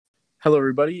Hello,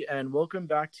 everybody, and welcome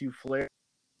back to Flair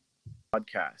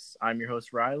Podcast. I'm your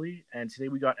host, Riley, and today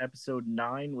we got episode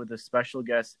 9 with a special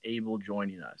guest, Abel,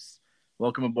 joining us.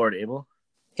 Welcome aboard, Abel.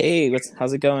 Hey,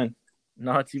 how's it going?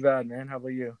 Not too bad, man. How about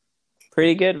you?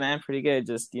 Pretty good, man. Pretty good.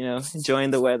 Just,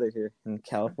 enjoying the weather here in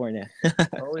California.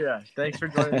 Oh, yeah. Thanks for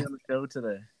joining me on the show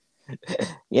today.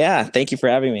 Yeah, thank you for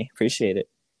having me. Appreciate it.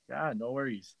 Yeah, no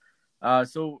worries.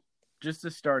 So, just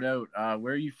to start out,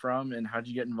 where are you from and how'd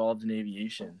you get involved in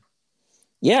aviation?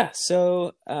 Yeah,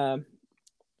 so for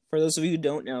those of you who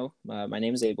don't know, my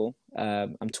name is Abel.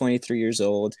 I'm 23 years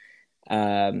old.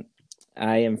 I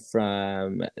am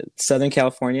from Southern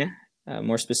California,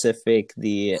 more specific,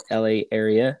 the LA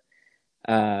area.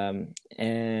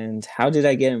 And how did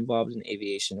I get involved in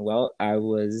aviation? Well, I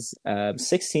was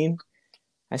 16.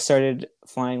 I started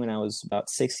flying when I was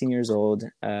about 16 years old.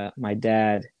 My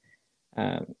dad,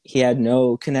 he had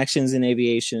no connections in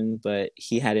aviation, but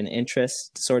he had an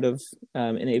interest sort of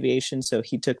in aviation. So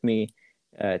he took me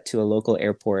to a local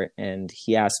airport and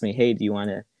he asked me, "Hey, do you want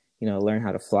to, learn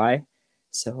how to fly?"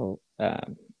 So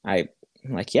I'm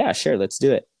like, "Yeah, sure, let's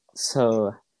do it."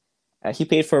 So he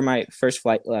paid for my first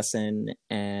flight lesson,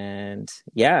 and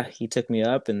yeah, he took me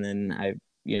up, and then I,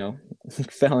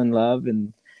 fell in love,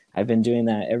 and I've been doing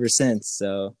that ever since.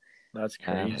 So That's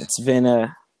crazy. it's been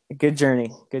a good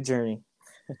journey. Good journey.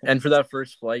 And for that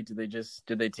first flight, did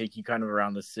they take you kind of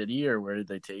around the city, or where did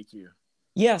they take you?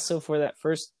 Yeah. So for that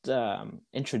first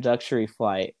introductory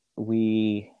flight,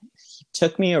 he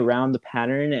took me around the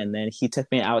pattern, and then he took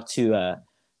me out to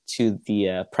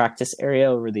the practice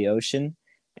area over the ocean.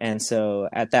 And so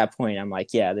at that point, I'm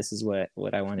like, yeah, this is what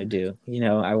I want to do.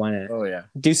 I want to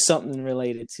do something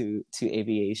related to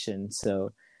aviation.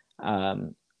 So,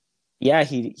 yeah,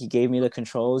 he gave me the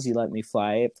controls. He let me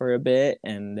fly it for a bit.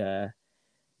 And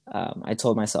I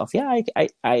told myself, yeah, I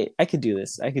could do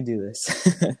this. I could do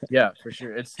this. Yeah, for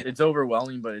sure. It's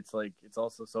overwhelming, but it's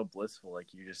also so blissful. Like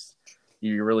you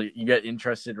get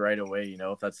interested right away.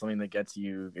 If that's something that gets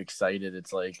you excited,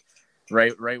 it's like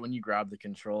right when you grab the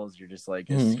controls, you're just like,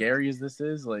 as scary as this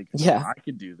is, like, yeah, I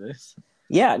could do this.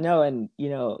 Yeah, no, and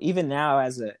even now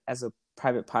as a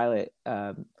private pilot,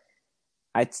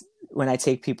 when I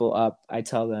take people up, I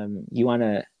tell them you want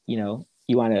to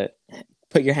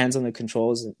put your hands on the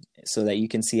controls so that you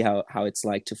can see how it's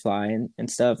like to fly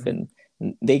and stuff. And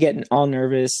they get all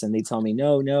nervous and they tell me,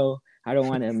 no, I don't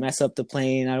want to mess up the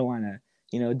plane. I don't want to,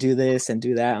 do this and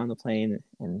do that on the plane.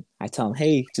 And I tell them,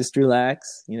 hey, just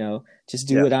relax, just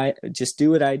do what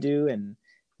I do and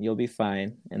you'll be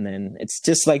fine. And then it's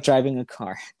just like driving a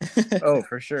car. Oh,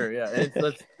 for sure. Yeah.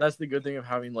 That's the good thing of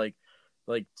having like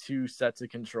two sets of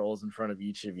controls in front of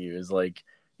each of you is like,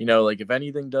 like if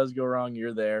anything does go wrong,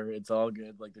 you're there. It's all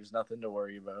good. Like there's nothing to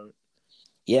worry about.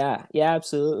 Yeah,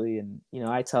 absolutely. And,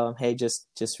 I tell them, hey, just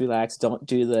relax. Don't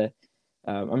do the,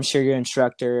 I'm sure your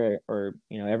instructor or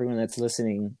everyone that's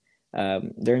listening,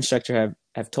 their instructor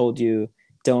have told you,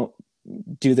 don't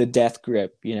do the death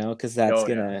grip, because that's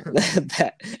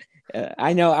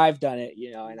I know I've done it,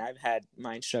 and I've had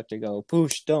my instructor go,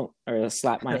 "Poosh, don't," or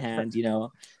slap my hand,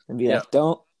 and be like,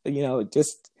 "Don't,"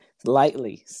 just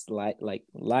lightly,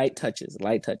 light touches.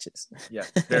 Yeah,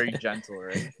 very gentle,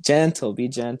 right? Gentle, be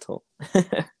gentle.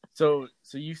 So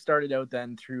you started out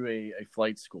then through a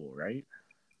flight school, right?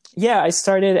 Yeah, I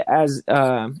started as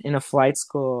in a flight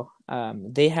school.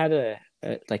 They had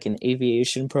an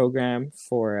aviation program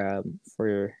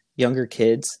for younger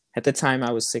kids. At the time,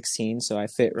 I was 16, so I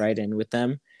fit right in with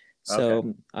them.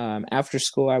 So after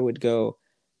school, I would go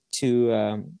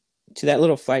to that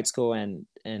little flight school,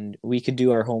 and we could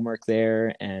do our homework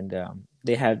there. And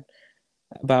they had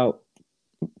about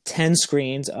 10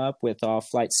 screens up with all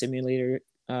flight simulator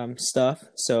stuff.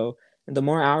 So the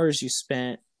more hours you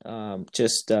spent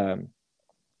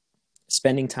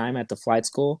spending time at the flight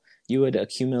school, you would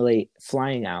accumulate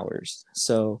flying hours.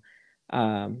 So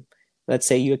let's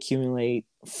say you accumulate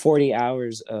 40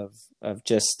 hours of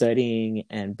just studying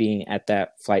and being at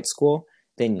that flight school,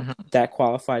 then that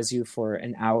qualifies you for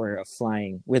an hour of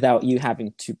flying without you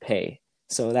having to pay.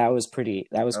 So that was pretty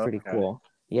cool.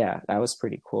 Yeah, that was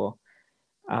pretty cool.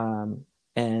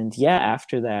 And yeah,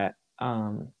 after that,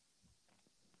 what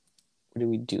did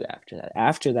we do after that?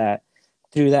 After that,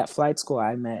 through that flight school,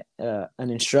 I met an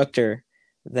instructor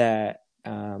that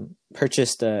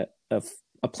purchased a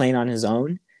plane on his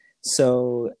own.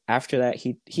 So after that,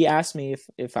 he asked me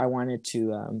if I wanted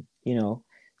to,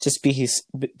 just be his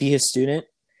student.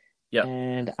 Yeah.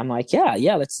 And I'm like,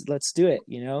 yeah, let's do it.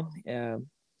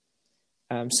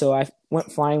 So I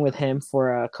went flying with him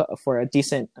for a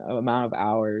decent amount of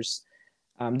hours.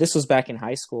 This was back in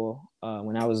high school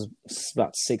when I was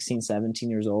about 16, 17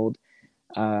 years old.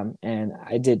 and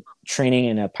I did training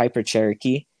in a Piper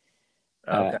Cherokee.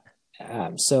 Uh,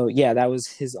 Okay. so yeah, that was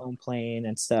his own plane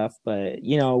and stuff. But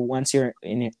once you're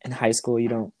in high school, you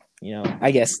don't,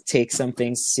 I guess take some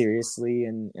things seriously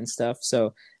and stuff.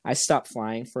 So I stopped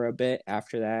flying for a bit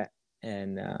after that,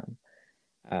 and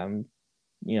um,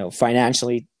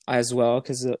 financially as well,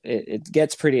 because it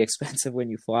gets pretty expensive when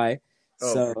you fly.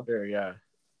 Oh, for So sure. Yeah.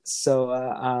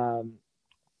 so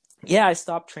yeah, I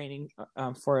stopped training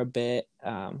for a bit,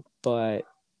 but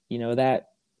that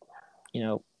you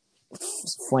know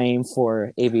flame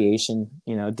for aviation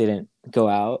didn't go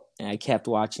out, and I kept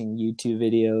watching YouTube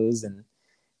videos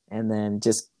and then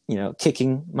just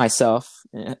kicking myself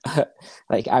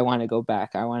like I want to go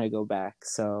back.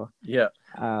 So Yeah.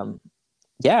 um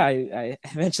yeah, I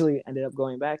eventually ended up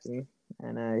going back,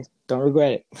 and I don't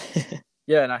regret it.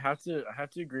 Yeah, and I have to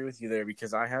agree with you there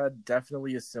because I had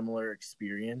definitely a similar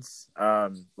experience,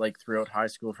 like throughout high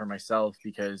school for myself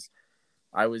because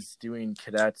I was doing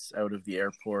cadets out of the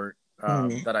airport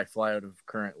Mm, that I fly out of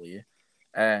currently.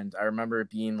 And I remember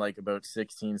being like about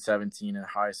 16, 17 in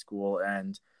high school.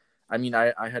 And I mean,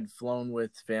 I had flown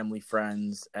with family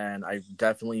friends and I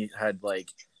definitely had like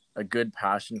a good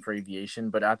passion for aviation.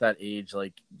 But at that age,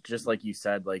 like, just like you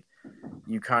said, like,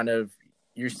 you kind of,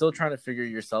 you're still trying to figure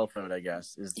yourself out, I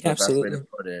guess, is yeah, the best way to absolutely.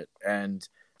 put it. And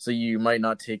so you might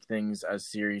not take things as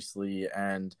seriously.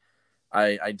 And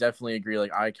I definitely agree.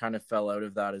 Like I kind of fell out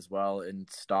of that as well and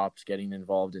stopped getting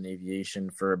involved in aviation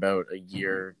for about a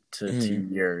year to Mm, 2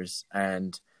 years.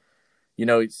 And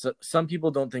some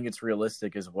people don't think it's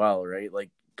realistic as well, right? Like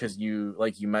because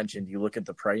like you mentioned, you look at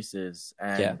the prices,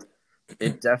 yeah, and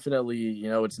it definitely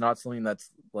it's not something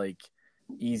that's like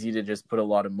easy to just put a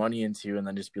lot of money into and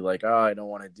then just be like, oh, I don't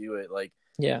want to do it. Like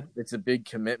yeah, it's a big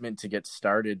commitment to get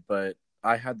started, but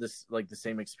I had this like the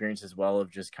same experience as well of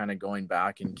just kind of going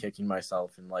back and kicking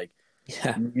myself and like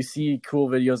yeah, you see cool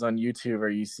videos on YouTube or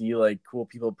you see like cool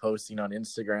people posting on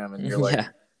Instagram and you're like, yeah.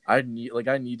 I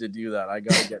need to do that. I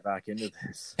got to get back into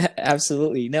this.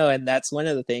 Absolutely. No, and that's one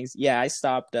of the things. Yeah, I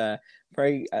stopped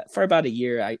for about a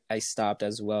year. I stopped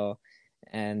as well,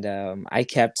 and I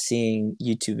kept seeing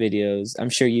YouTube videos.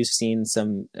 I'm sure you've seen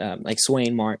some like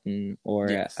Swain Martin or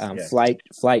Yes, yes.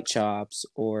 flight chops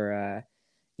or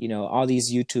all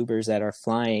these YouTubers that are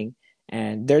flying,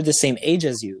 and they're the same age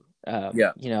as you.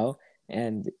 Yeah.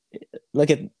 And look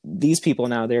at these people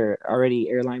now. They're already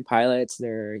airline pilots.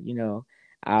 They're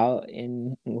out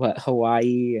in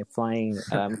Hawaii flying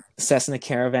Cessna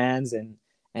Caravans,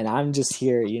 and I'm just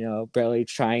here barely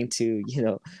trying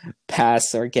to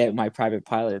pass or get my private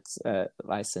pilot's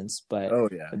license. But Oh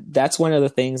yeah. that's one of the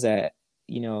things that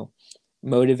you know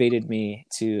motivated me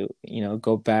to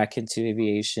go back into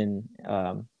aviation.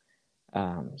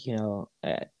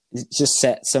 Just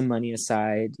set some money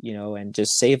aside, and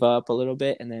just save up a little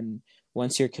bit, and then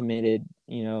once you're committed,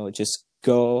 just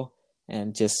go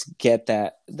and just get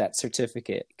that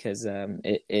certificate, because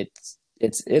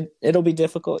it'll be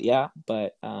difficult, yeah,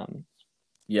 but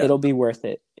Yeah. it'll be worth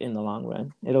it in the long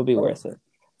run. It'll be Oh, worth it.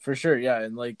 for sure. Yeah.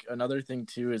 And like another thing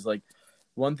too is like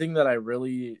one thing that I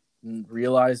really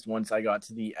realized once I got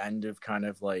to the end of kind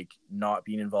of like not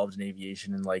being involved in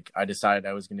aviation and like I decided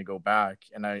I was going to go back,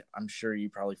 and I'm sure you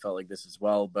probably felt like this as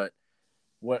well, but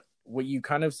what you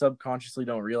kind of subconsciously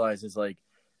don't realize is like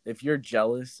if you're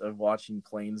jealous of watching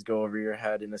planes go over your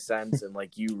head in a sense and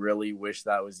like you really wish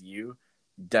that was you,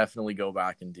 definitely go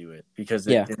back and do it because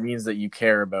it, Yeah. it means that you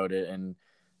care about it, and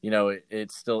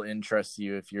it still interests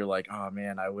you if you're like, oh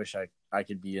man, I wish I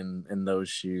could be in those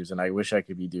shoes and I wish I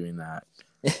could be doing that.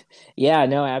 Yeah,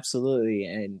 no, absolutely.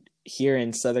 And here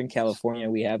in Southern California,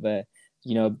 we have a,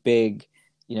 big,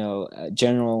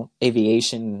 general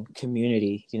aviation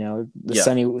community. The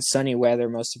Yeah. sunny weather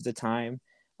most of the time.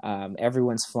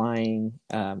 Everyone's flying,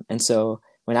 and so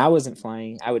when I wasn't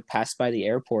flying, I would pass by the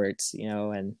airports,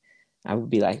 and I would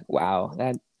be like, "Wow,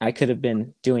 that I could have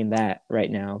been doing that right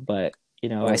now," but I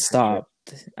Oh, for sure. stopped.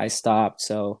 I stopped,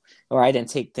 so or I didn't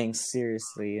take things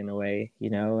seriously in a way,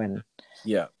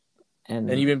 Yeah. And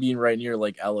and even being right near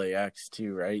like LAX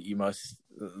too, right?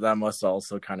 That must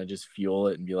also kind of just fuel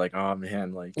it and be like, oh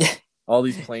man, like all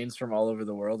these planes from all over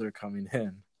the world are coming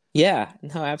in. Yeah,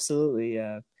 no, absolutely.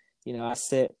 I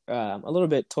sit a little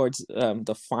bit towards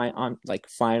the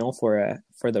final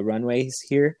for the runways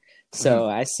here, Mhm. so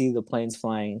I see the planes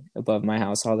flying above my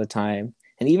house all the time,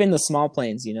 and even the small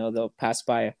planes. They'll pass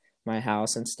by my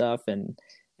house and stuff, and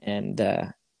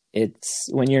it's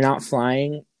when you're not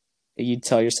flying, you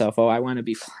tell yourself, "Oh, I want to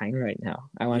be flying right now.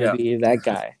 I want to Yeah. be that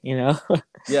guy."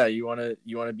 Yeah, you want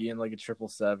to be in like a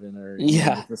 777 or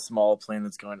Yeah, just a small plane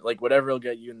that's going like whatever will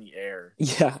get you in the air.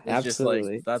 yeah, It's just like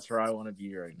absolutely. that's where I want to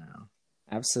be right now.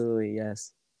 Absolutely,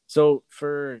 yes. So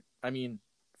for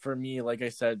me, like I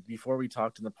said before, we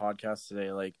talked in the podcast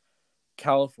today, like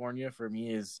California for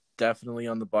me is definitely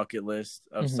on the bucket list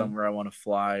of Hmm. somewhere I want to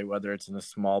fly, whether it's in a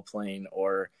small plane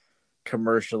or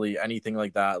commercially, anything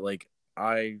like that. Like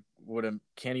I would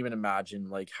can't even imagine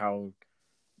like how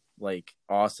like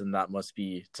awesome that must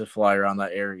be to fly around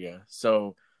that area.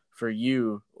 So for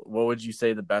you, what would you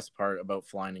say the best part about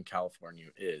flying in California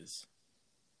is?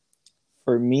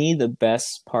 For me, the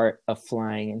best part of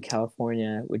flying in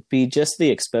California would be just the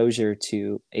exposure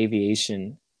to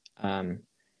aviation. Um,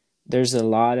 there's a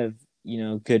lot of,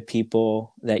 good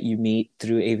people that you meet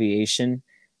through aviation.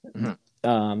 Mhm.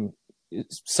 Um,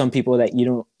 some people that you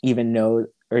don't even know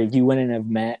or you wouldn't have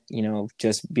met,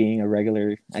 just being a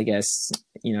regular, I guess,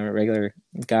 a regular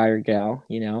guy or gal,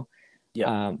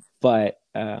 Yep. But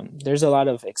there's a lot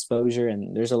of exposure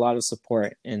and there's a lot of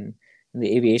support in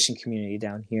the aviation community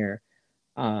down here.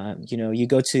 You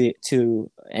go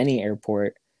to any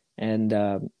airport and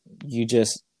you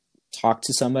just talk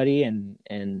to somebody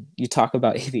and you talk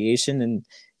about aviation and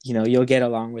you'll get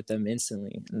along with them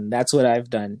instantly. And that's what I've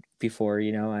done before.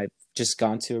 I've just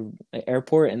gone to an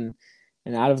airport and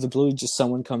out of the blue, just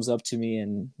someone comes up to me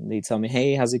and they tell me,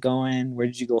 "Hey, how's it going? Where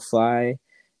did you go fly?"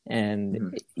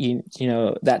 And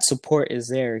Mhm. that support is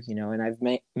there. And I've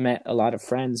met a lot of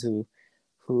friends who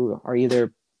are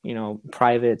either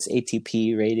privates,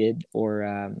 ATP rated,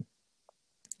 or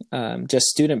just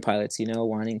student pilots,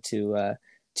 wanting to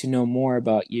know more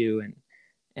about you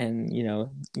and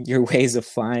your ways of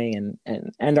flying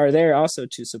and are there also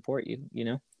to support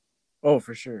you. Oh,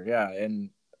 for sure. Yeah. And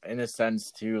in a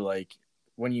sense too, like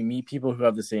when you meet people who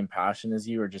have the same passion as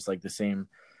you or just like the same,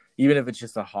 even if it's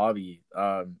just a hobby,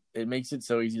 it makes it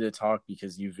so easy to talk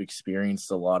because you've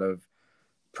experienced a lot of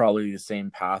probably the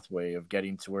same pathway of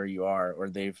getting to where you are, or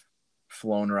they've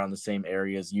flown around the same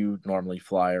areas you normally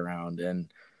fly around.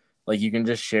 And like you can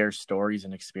just share stories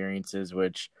and experiences,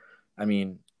 which I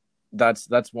mean, that's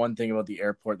one thing about the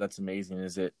airport that's amazing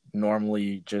is it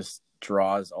normally just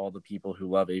draws all the people who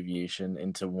love aviation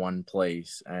into one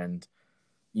place, and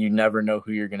you never know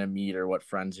who you're going to meet or what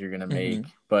friends you're going to make,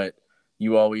 Hmm. but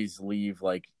you always leave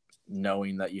like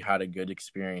knowing that you had a good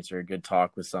experience or a good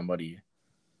talk with somebody.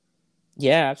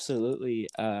 Yeah, absolutely.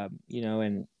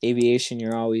 In aviation,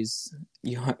 you're always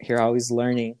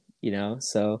learning.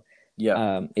 So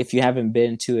Yeah. if you haven't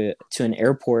been to an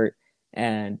airport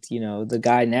and the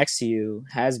guy next to you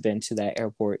has been to that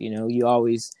airport, you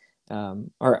always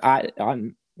or I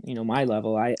on my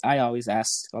level, I always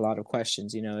ask a lot of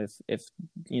questions. If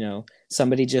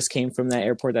somebody just came from that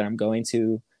airport that I'm going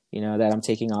to, that I'm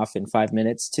taking off in 5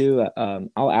 minutes to,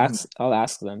 I'll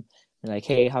ask them like,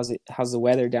 "Hey, how's the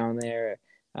weather down there?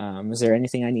 Is there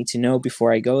anything I need to know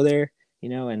before I go there?"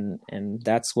 And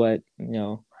that's what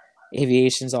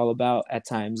aviation's all about. At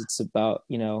times it's about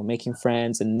making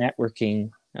friends and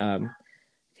networking,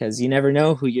 because you never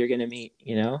know who you're going to meet,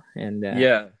 and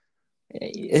Yeah.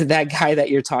 that guy that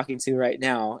you're talking to right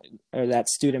now, or that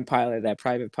student pilot, that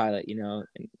private pilot,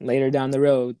 later down the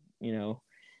road,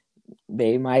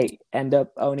 they might end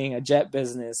up owning a jet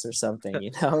business or something,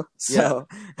 Yeah. so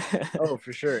Oh,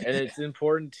 for sure. And it's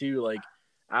important to like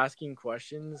asking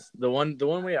questions. The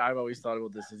one way I've always thought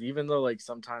about this is even though like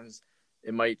sometimes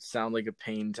it might sound like a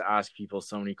pain to ask people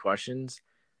so many questions,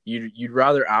 you'd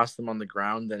rather ask them on the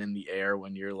ground than in the air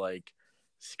when you're like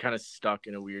kind of stuck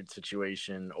in a weird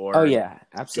situation oh or yeah,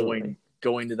 going absolutely.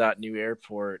 going to that new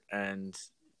airport and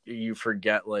you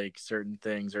forget like certain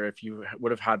things, or if you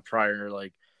would have had prior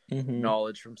like Hmm.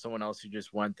 knowledge from someone else who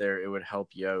just went there, it would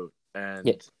help you out. Yeah,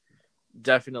 And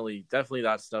definitely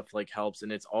that stuff like helps,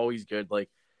 and it's always good. Like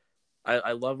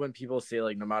I love when people say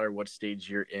like no matter what stage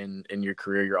you're in your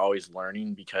career, you're always learning,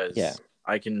 yeah. because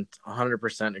I can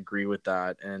 100% agree with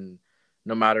that. And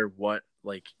no matter what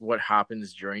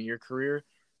happens during your career,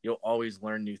 you'll always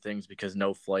learn new things because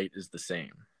no flight is the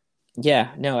same.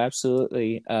 Yeah, no,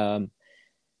 absolutely.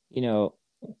 You know,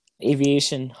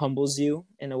 Aviation humbles you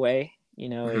in a way.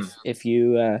 Mhm. If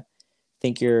you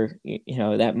think you're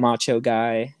that macho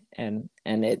guy, and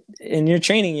it in your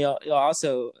training, you'll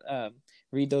also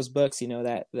read those books.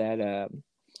 That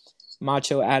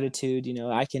macho attitude.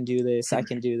 I can do this. I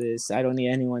can do this. I don't need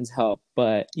anyone's help.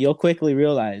 But you'll quickly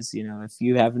realize, if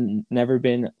you haven't never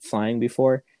been flying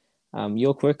before,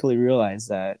 you'll quickly realize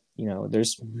that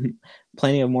there's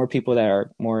plenty of more people that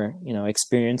are more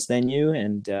experienced than you,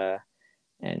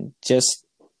 and just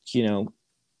you know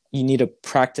you need to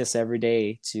practice every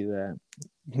day to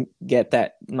get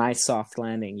that nice soft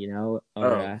landing, or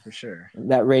Oh, for sure.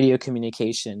 that radio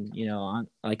communication,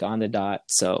 on the dot.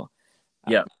 So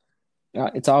uh, Yeah.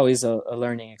 it's always a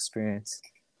learning experience.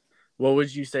 What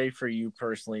would you say for you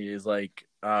personally is like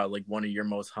one of your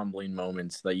most humbling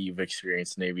moments that you've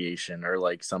experienced in aviation, or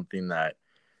like something that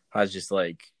has just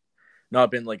like not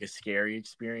been like a scary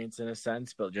experience in a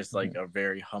sense, but just like Mhm. a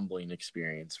very humbling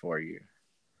experience for you?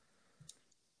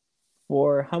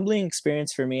 For humbling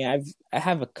experience for me, I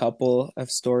have a couple of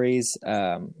stories.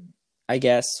 I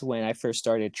guess when I first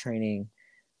started training,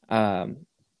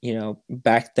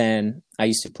 back then I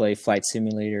used to play Flight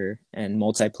Simulator and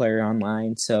multiplayer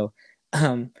online. So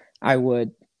I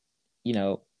would, you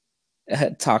know,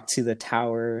 talk to the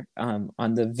tower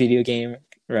on the video game,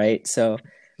 right? So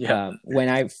Yeah. when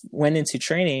I went into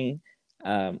training,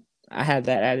 um, I had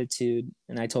that attitude,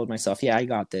 and I told myself, "Yeah, I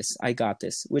got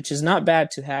this," which is not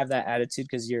bad to have that attitude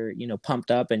because you're,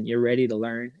 pumped up and you're ready to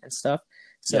learn and stuff.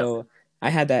 Yeah. So I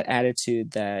had that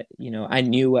attitude that I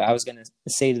knew what I was gonna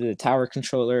say to the tower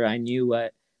controller. I knew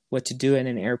what to do in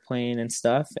an airplane and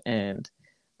stuff,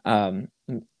 um,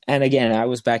 and again, I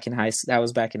was back in high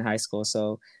school,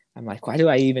 so I'm like, why do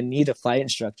I even need a flight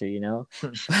instructor,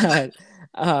 But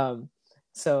um,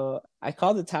 so I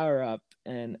called the tower up,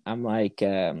 and I'm like,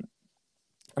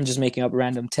 I'm just making up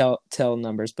random tail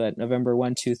numbers, but November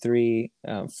 123,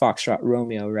 Foxtrot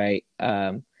Romeo, right?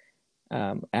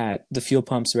 At the fuel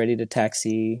pumps, ready to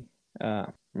taxi,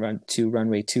 run to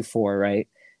runway 24, right?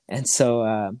 And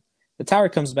so the tower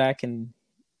comes back, and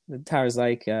the tower's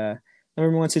like,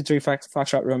 number 123,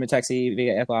 Foxtrot Romeo taxi,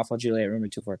 Vega Echo Alpha Juliet Romeo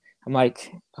 24. I'm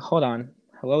like, hold on,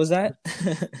 what was that?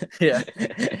 Yeah.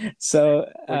 So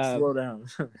Like slow down.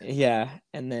 yeah,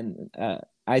 and then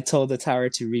I told the tower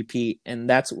to repeat, and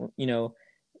that's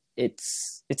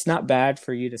it's not bad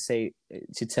for you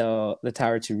to tell the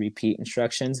tower to repeat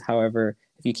instructions. However,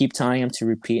 if you keep telling them to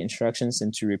repeat instructions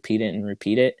and to repeat it and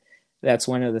repeat it, that's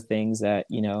one of the things that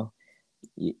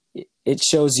it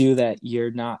shows you that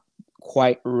you're not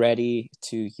quite ready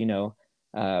to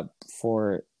uh,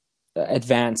 for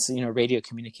advanced radio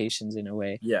communications in a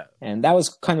way. Yeah. And that was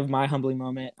kind of my humbling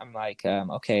moment. I'm like,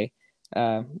 okay,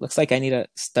 looks like I need to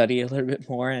study a little bit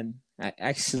more, and I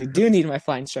actually do need my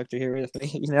flight instructor here with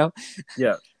me.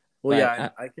 Yeah. Well, But yeah,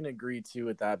 and I can agree too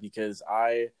with that because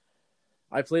I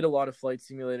played a lot of flight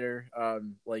simulator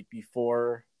like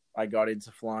before I got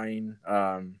into flying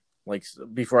like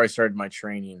before I started my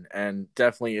training, and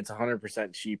definitely it's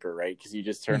 100% cheaper, right? Cuz you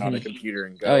just turn on a computer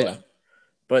and oh go. yeah,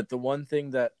 But the one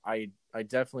thing that I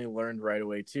definitely learned right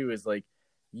away too is like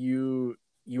you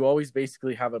always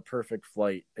basically have a perfect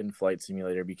flight in flight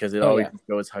simulator because it oh always yeah.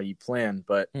 goes how you plan.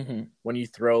 But Hmm. when you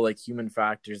throw like human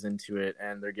factors into it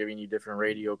and they're giving you different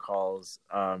radio calls,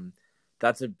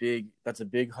 that's a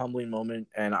big humbling moment,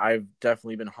 and I've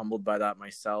definitely been humbled by that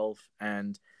myself.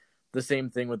 And the same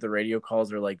thing with the radio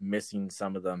calls, are like missing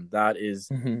some of them. That is,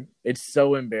 Hmm. it's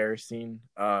so embarrassing.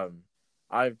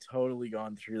 I've totally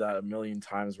gone through that a million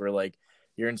times where like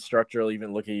your instructor will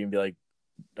even look at you and be like,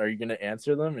 are you going to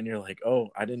answer them? And you're like,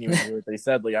 oh, I didn't even hear what they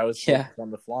said. Like I was Yeah. focused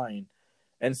on the flying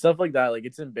and stuff like that. Like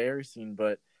it's embarrassing,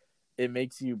 but it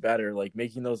makes you better. Like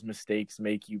making those mistakes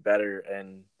make you better.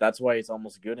 And that's why it's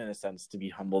almost good in a sense to be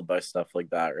humbled by stuff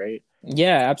like that. Right.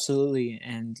 Yeah, absolutely.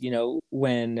 And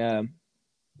when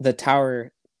the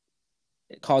tower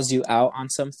calls you out on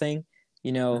something,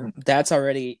 Mm-hmm. that's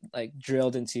already like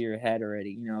drilled into your head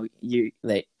already. You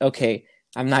like, okay,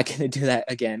 I'm not going to do that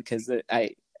again because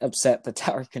I upset the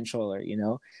tower controller.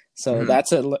 So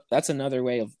Mm-hmm. that's another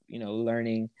way of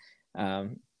learning,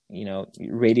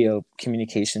 radio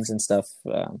communications and stuff.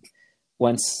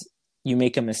 Once you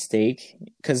make a mistake,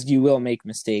 because you will make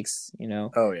mistakes,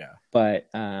 Oh yeah. but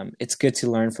it's good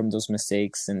to learn from those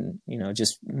mistakes and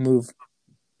just move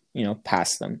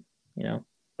past them.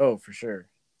 Oh, for sure.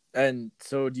 And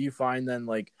so do you find then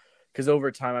like, because over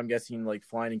time I'm guessing like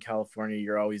flying in California,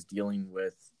 you're always dealing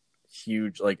with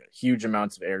huge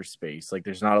amounts of airspace. Like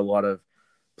there's not a lot of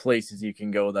places you can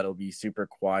go that'll be super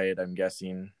quiet, I'm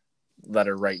guessing, that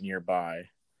are right nearby.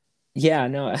 Yeah,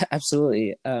 no,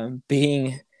 absolutely.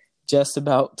 Being just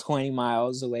about 20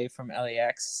 miles away from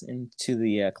LAX into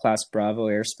the Class Bravo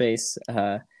airspace,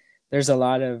 there's a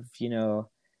lot of,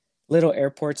 little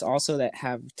airports also that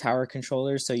have tower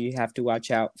controllers, so you have to watch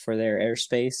out for their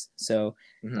airspace. So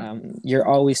Mm-hmm. you're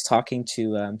always talking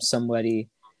to somebody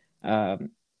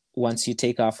um, once you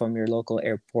take off from your local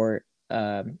airport.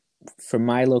 From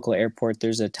my local airport,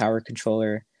 there's a tower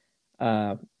controller,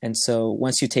 and so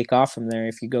once you take off from there,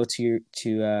 if you go to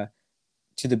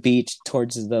the beach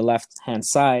towards the left hand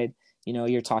side,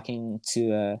 you're talking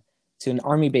to an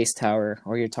army base tower,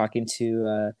 or you're talking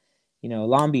to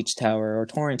Long Beach Tower or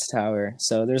Torrance Tower.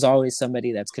 So there's always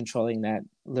somebody that's controlling that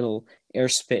little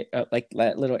airspace, like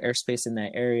that little airspace in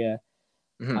that area.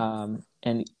 Mm-hmm.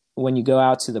 And when you go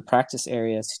out to the practice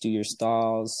areas to do your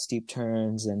stalls, steep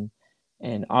turns,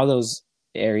 and all those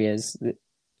areas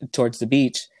towards the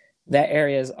beach, that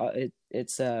area is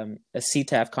it's a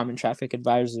CTAF, Common Traffic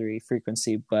Advisory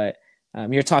frequency, but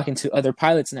you're talking to other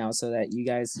pilots now so that you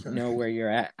guys know where you're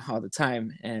at all the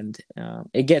time, and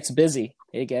it gets busy.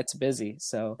 It gets busy.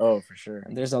 So Oh, for sure.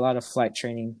 there's a lot of flight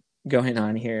training going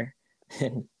on here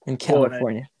in Well,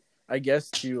 California. I guess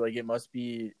too, like it must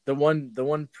be the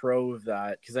one pro of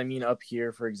that, because I mean up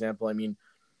here, for example, I mean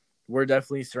we're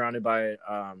definitely surrounded by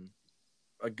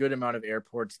a good amount of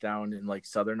airports down in like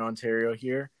southern Ontario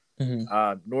here.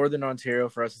 Mm-hmm. Northern Ontario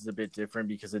for us is a bit different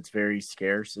because it's very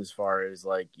scarce as far as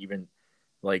like even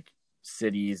like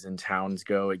cities and towns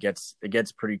go. It gets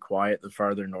pretty quiet the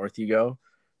farther north you go.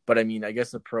 But I mean, I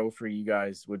guess a pro for you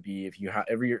guys would be if you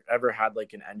ever had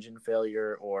like an engine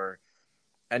failure or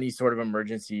any sort of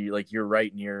emergency, like you're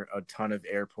right near a ton of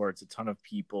airports, a ton of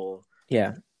people.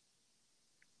 Yeah.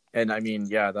 And I mean,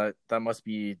 yeah, that must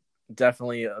be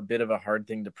definitely a bit of a hard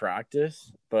thing to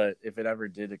practice, but if it ever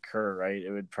did occur, right,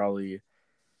 it would probably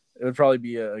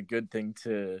be a good thing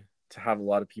to have a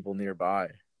lot of people nearby.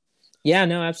 Yeah,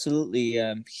 no, absolutely.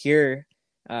 Here,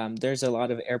 there's a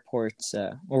lot of airports,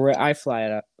 or where I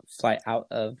fly out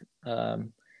of.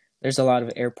 There's a lot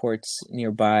of airports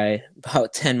nearby,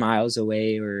 about 10 miles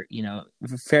away, or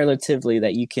relatively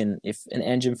that you can, if an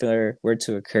engine failure were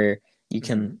to occur, you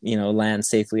can land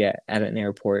safely at an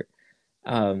airport.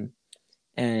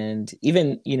 And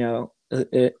even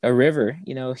a river.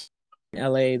 In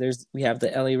LA, we have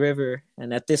the LA River,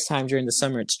 and at this time during the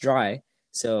summer, it's dry.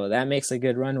 So that makes a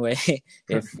good runway.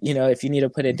 if you need to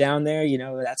put it down there,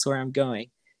 that's where I'm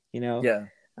going. Yeah.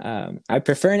 I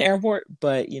prefer an airport,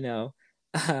 but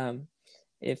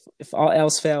if all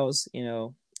else fails,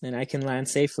 and I can land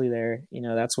safely there,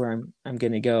 that's where I'm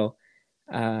gonna go.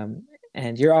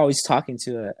 And you're always talking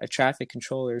to a traffic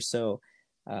controller, so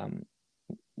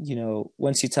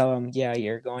once you tell them, yeah,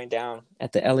 you're going down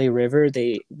at the LA River,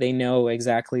 they know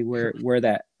exactly where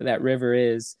that river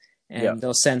is, and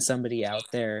they'll send somebody out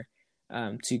there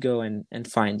to go and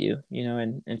find you,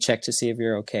 and check to see if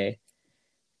you're okay.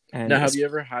 And now, have you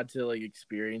ever had to like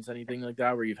experience anything like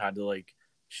that where you've had to like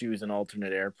choose an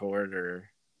alternate airport or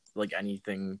like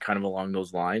anything kind of along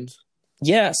those lines?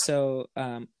 Yeah, so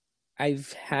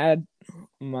I've had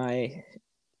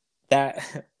that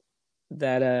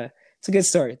it's a good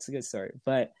story. It's a good story.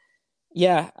 But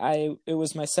yeah, it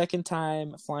was my second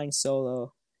time flying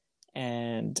solo,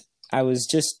 and I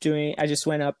just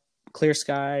went up, clear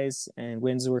skies and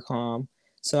winds were calm.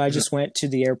 So I just went to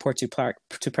the airport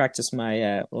to practice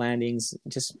my landings,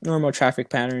 just normal traffic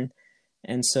pattern.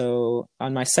 And so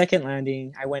on my second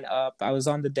landing, I went up. I was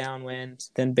on the downwind,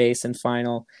 then base and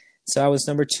final. So I was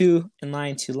number 2 in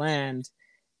line to land,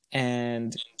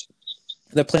 and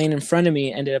the plane in front of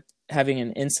me ended up having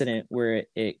an incident where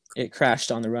it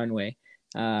crashed on the runway.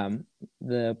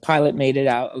 The pilot made it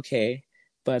out okay,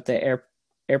 but the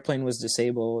airplane was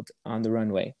disabled on the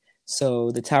runway.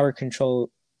 So the tower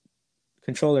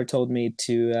controller told me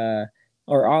to,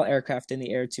 or all aircraft in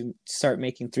the air, to start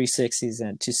making 360s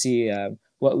and to see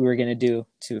what we were going to do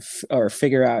or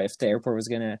figure out if the airport was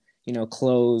going to,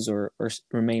 close or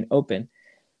remain open.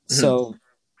 Mm-hmm. So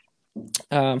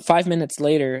 5 minutes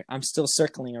later, I'm still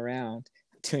circling around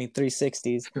doing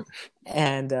 360s,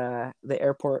 and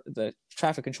the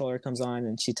traffic controller comes on,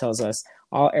 and she tells us,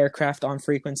 all aircraft on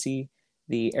frequency,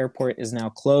 the airport is now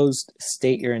closed,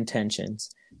 state your intentions.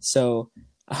 So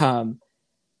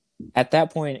at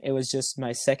that point, it was just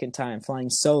my second time flying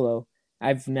solo.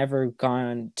 I've never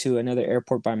gone to another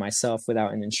airport by myself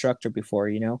without an instructor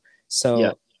before,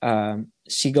 so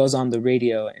she goes on the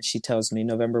radio and she tells me,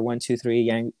 November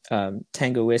 123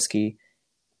 Tango Whiskey,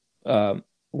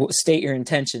 state your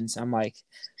intentions. I'm like,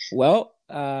 well,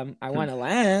 I want to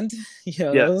land,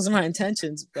 those are my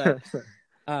intentions, but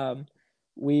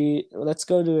let's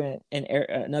go to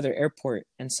another airport.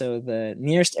 And so the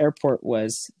nearest airport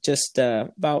was just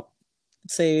about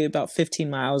 15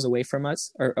 miles away from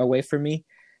us, or away from me.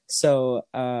 So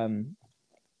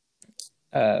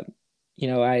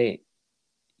I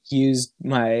used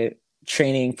my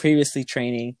previously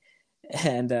training,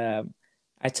 and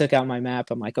I took out my map.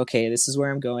 I'm like, okay, this is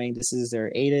where I'm going. This is their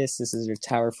ATIS. This is their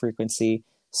tower frequency.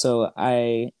 So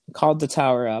I called the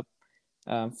tower up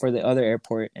for the other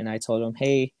airport, and I told them,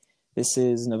 hey, this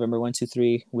is November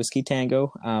 123 Whiskey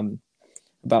Tango,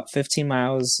 about 15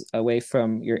 miles away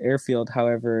from your airfield.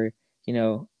 However,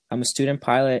 I'm a student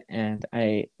pilot, and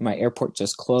my airport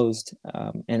just closed,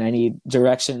 and I need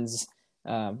directions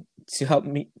to help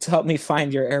me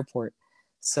find your airport.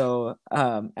 So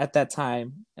at that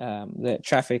time, the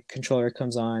traffic controller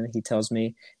comes on. He tells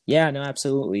me, "Yeah, no,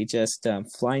 absolutely. Just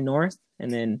fly north,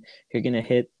 and then you're gonna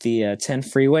hit the 10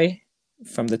 freeway.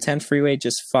 From the 10 freeway,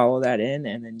 just follow that in,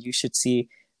 and then you should see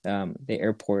the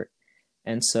airport."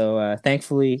 And so,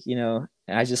 thankfully,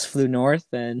 I just flew north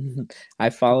and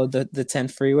I followed the 10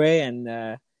 freeway,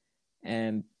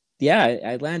 and yeah,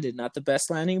 I landed. Not the best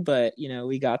landing, but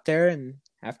we got there, and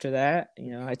after that,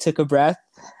 I took a breath.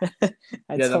 I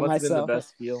Yeah, that told must have been the myself,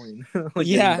 best feeling, like getting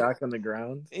yeah, back on the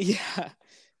ground. yeah,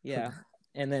 yeah.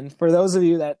 And then for those of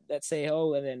you that say,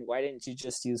 "Oh, and then why didn't you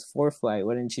just use ForeFlight?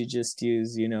 Why didn't you just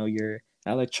use your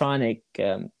electronic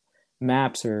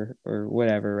maps or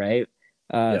whatever?" Right?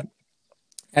 Uh, Yeah,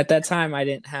 at that time, I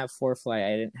didn't have ForeFlight.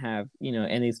 I didn't have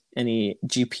any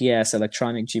GPS,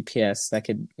 electronic GPS that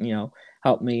could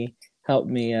help me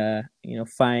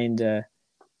find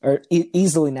or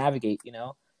easily navigate.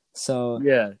 So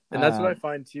yeah, and that's what I um,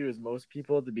 find too. Is most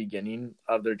people at the beginning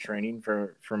of their training,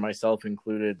 for myself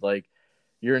included, like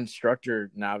your instructor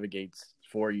navigates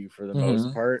for you for the most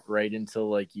mhm. part, right until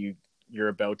like you're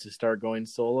about to start going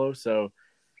solo. So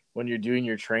when you're doing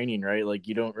your training, right, like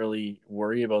you don't really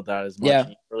worry about that as much. Yeah,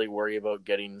 You don't really worry about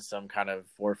getting some kind of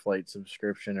ForeFlight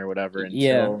subscription or whatever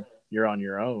yeah. until you're on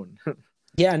your own.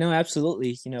 Yeah, no,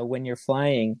 absolutely. When you're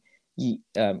flying,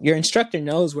 your instructor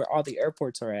knows where all the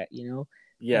airports are at,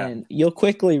 Yeah. and you'll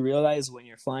quickly realize when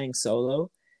you're flying solo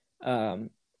um,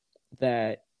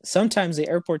 that sometimes the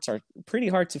airports are pretty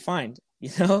hard to find,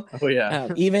 Oh yeah.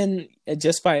 even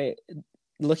just by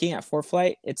looking at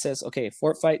ForeFlight, it says, okay,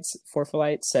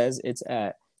 ForeFlight says it's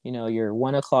at, your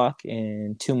 1 o'clock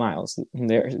in 2 miles.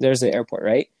 There's the airport,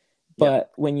 right? Yeah.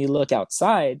 But when you look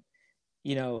outside,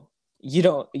 you know you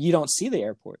don't see the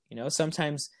airport.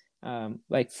 Sometimes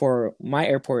like for my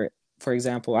airport, for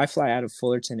example, I fly out of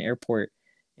Fullerton Airport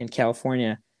in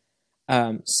California.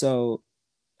 So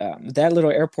that little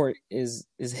airport is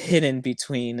hidden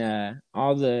between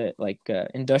all the like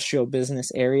industrial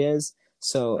business areas.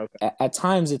 So Okay. at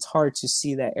times it's hard to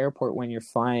see that airport when you're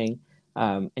flying,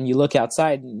 and you look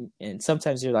outside, and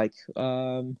sometimes you're like,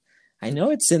 I know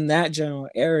it's in that general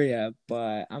area,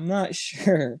 but I'm not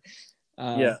sure.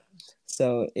 Yeah.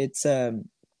 So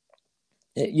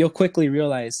you'll quickly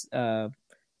realize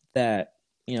that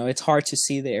it's hard to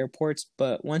see the airports,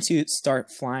 but once you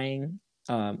start flying,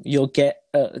 you'll get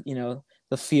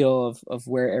the feel of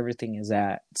where everything is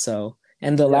at. So,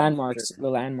 and the Yeah, for landmarks sure. the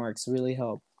landmarks really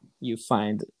help you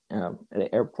find the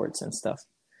airports and stuff.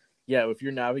 Yeah, if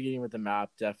you're navigating with the map,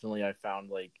 definitely I found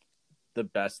like the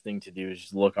best thing to do is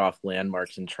just look off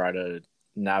landmarks and try to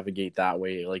navigate that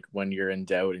way, like when you're in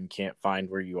doubt and can't find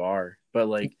where you are. But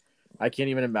like I can't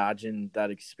even imagine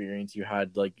that experience you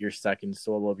had like your second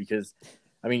solo, because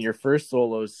I mean your first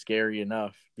solo is scary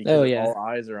enough Oh because yeah. all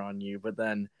eyes are on you, but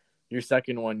then your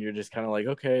second one you're just kind of like,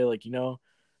 okay, like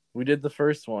we did the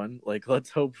first one, like let's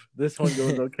hope this one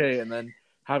goes okay. And then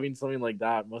having something like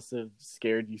that must have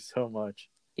scared you so much.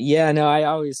 Yeah, no, I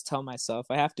always tell myself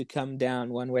I have to come down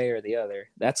one way or the other.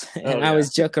 And Oh I yeah.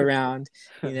 always joke around,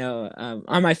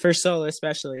 on my first solo,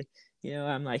 especially,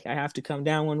 I'm like, I have to come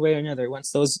down one way or another.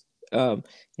 Once those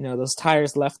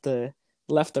tires left the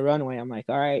runway, I'm like,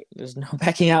 all right, there's no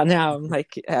backing out now. I'm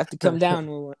like, I have to come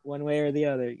down one way or the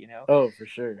other. Oh, for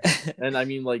sure. And I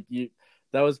mean, like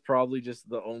that was probably just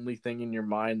the only thing in your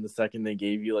mind the second they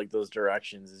gave you like those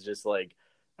directions is just like,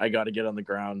 I got to get on the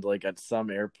ground like at some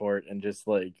airport and just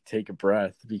like take a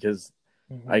breath, because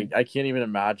Hmm. I can't even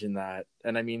imagine that.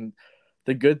 And I mean,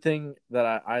 the good thing that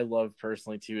I love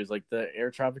personally too is like the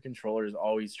air traffic controllers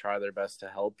always try their best to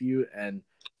help you. And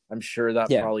I'm sure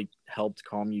that Yeah. probably helped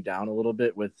calm you down a little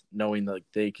bit with knowing that like,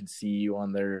 they could see you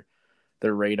on their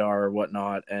radar or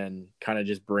whatnot and kind of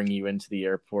just bring you into the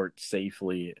airport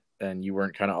safely, and you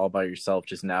weren't kind of all by yourself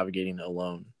just navigating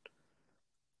alone.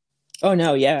 Oh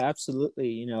no, yeah,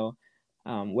 absolutely.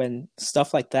 When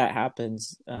stuff like that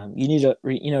happens, you need to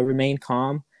remain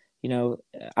calm.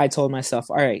 I told myself,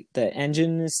 all right, the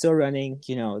engine is still running.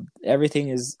 Everything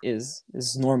is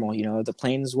normal. The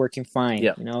plane is working fine.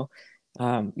 Yeah.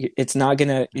 It's not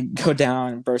gonna go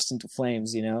down and burst into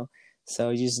flames. So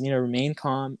you just need to remain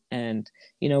calm. And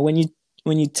when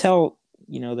you tell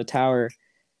the tower,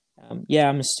 yeah,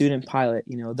 I'm a student pilot.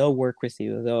 They'll work with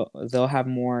you. They'll have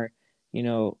more,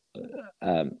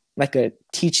 like a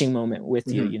teaching moment with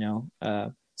you. Hmm.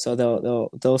 So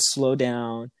they'll slow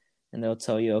down and they'll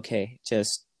tell you, okay,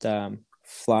 just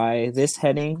fly this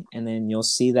heading, and then you'll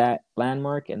see that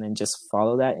landmark, and then just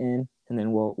follow that in, and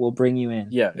then we'll bring you in.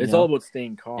 Yeah, it's all about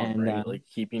staying calm, And right? Like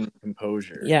keeping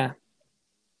composure. yeah,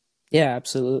 yeah,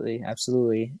 absolutely,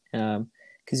 absolutely.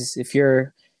 Because if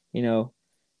you're, you know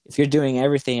if you're doing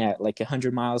everything at like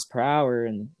 100 miles per hour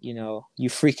and, you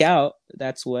freak out,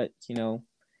 that's what,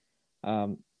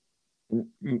 um,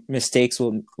 mistakes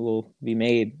will be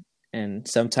made. And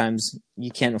sometimes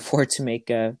you can't afford to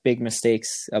make big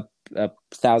mistakes up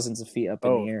thousands of feet up in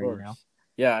Oh, the of air. course.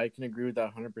 Yeah, I can agree with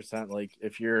that 100%. Like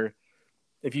if you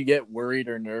get worried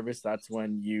or nervous, that's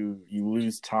when you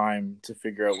lose time to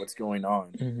figure out what's going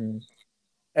on. Mm-hmm.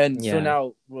 And so Yeah.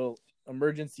 now, well,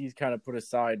 emergencies kind of put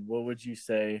aside, what would you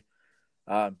say,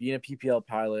 being a PPL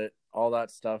pilot, all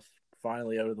that stuff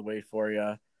finally out of the way for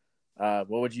you? What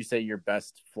would you say your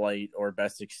best flight or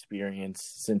best experience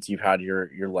since you've had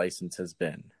your license has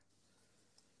been?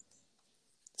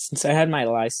 Since I had my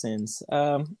license,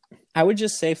 I would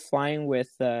just say flying with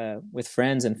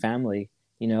friends and family.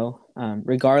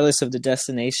 Regardless of the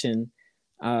destination,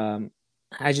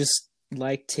 I just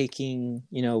like taking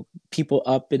people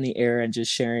up in the air and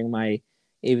just sharing my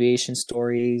aviation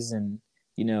stories and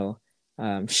you know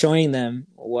showing them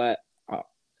what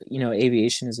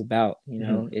aviation is about.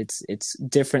 Mm-hmm. It's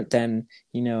different than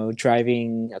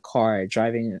driving a car,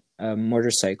 driving a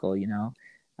motorcycle.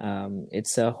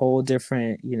 It's a whole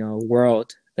different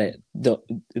world that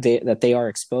they are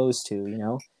exposed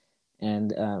to.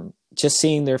 And just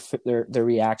seeing their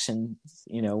reaction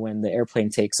when the airplane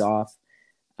takes off.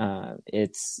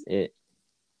 It's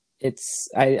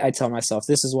I tell myself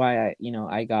this is why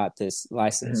I got this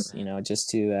license, just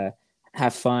to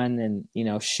have fun and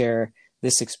share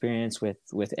this experience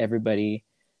with everybody,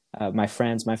 my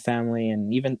friends, my family,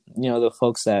 and even the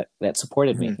folks that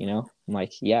supported me. Mm-hmm. I'm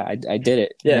like, yeah, I did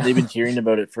it. Yeah, they've been hearing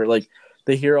about it for like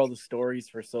they hear all the stories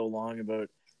for so long about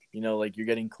like you're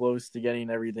getting close to getting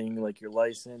everything like your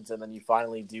license, and then you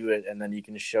finally do it, and then you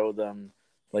can show them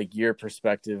like your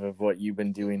perspective of what you've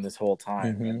been doing this whole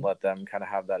time and Hmm. let them kind of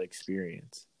have that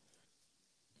experience.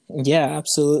 Yeah,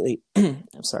 absolutely.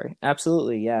 I'm sorry,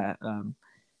 absolutely. Yeah.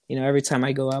 Every time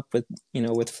I go up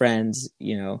with friends,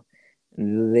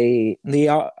 they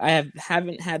all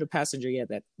haven't had a passenger yet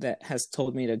that has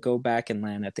told me to go back and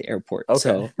land at the airport. Okay.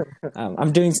 So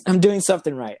I'm doing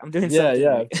something right. I'm doing Yeah, something yeah,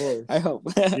 right. of course. I hope.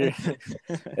 You're,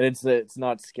 and it's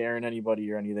not scaring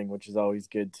anybody or anything, which is always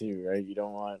good too, right? You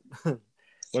don't want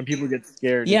when people get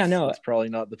scared, Yeah, it's no. it's probably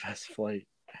not the best flight.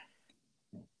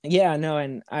 Yeah, no,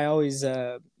 and I always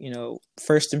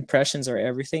first impressions are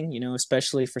everything,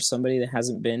 especially for somebody that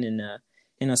hasn't been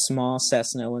in a small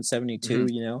Cessna 172,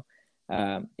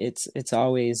 Mm-hmm. it's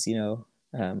always,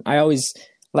 I always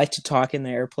like to talk in the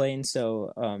airplane,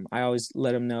 so I always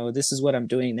let them know this is what I'm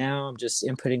doing now. I'm just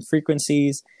inputting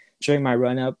frequencies during my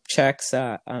run up checks.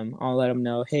 I'll let them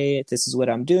know, hey, this is what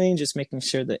I'm doing, just making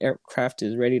sure the aircraft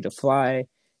is ready to fly,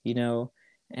 you know,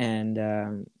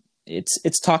 and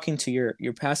it's talking to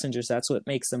your passengers. That's what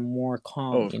makes them more Oh,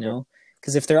 calm, of course.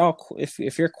 because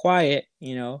if you're quiet,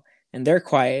 and they're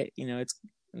quiet, it's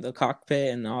the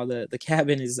cockpit and all the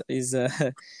cabin is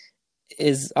Yeah,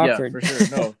 awkward. for sure.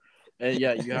 No,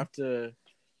 yeah, you have to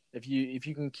if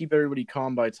you can keep everybody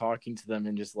calm by talking to them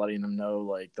and just letting them know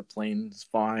like the plane's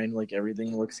fine, like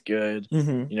everything looks good.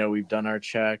 Hmm. We've done our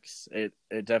checks. It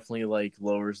definitely like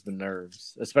lowers the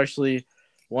nerves. Especially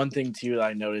one thing too that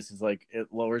I noticed is like it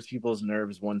lowers people's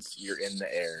nerves once you're in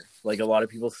the air. Like a lot of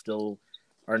people still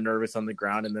are nervous on the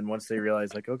ground, and then once they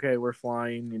realize like okay, we're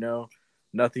flying,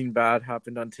 nothing bad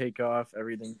happened on takeoff,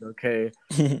 everything's okay.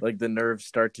 Like the nerves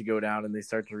start to go down, and they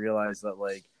start to realize that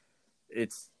like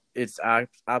it's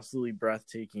absolutely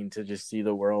breathtaking to just see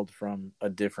the world from a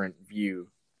different view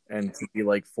and to be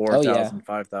like Oh yeah. 4,000,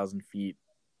 5,000 feet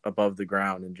above the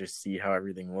ground and just see how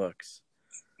everything looks.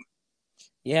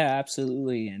 Yeah,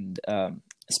 absolutely. And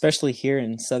especially here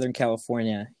in Southern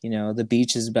California, the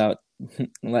beach is about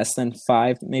less than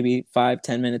maybe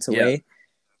 5-10 minutes Yeah.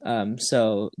 away.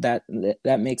 So that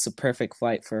makes a perfect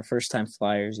flight for first time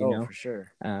flyers. Oh, for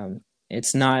sure.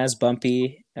 It's not as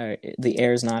bumpy. The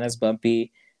air is not as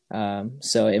bumpy.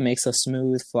 So it makes a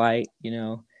smooth flight.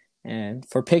 And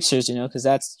for pictures, because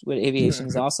that's what aviation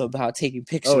is also about, taking Oh,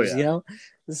 pictures. yeah.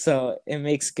 So it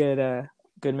makes good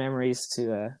memories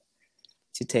to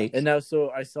And take. now, so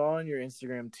I saw on your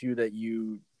Instagram too that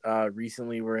you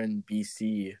recently were in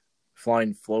BC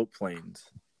flying float planes.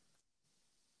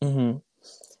 Hmm.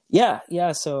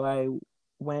 Yeah. So I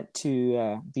went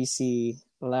to BC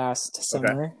last Okay.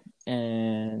 summer,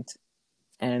 and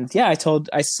yeah,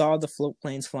 I saw the float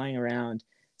planes flying around.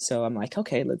 So I'm like,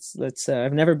 okay, let's.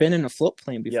 I've never been in a float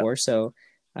plane Yeah. before, so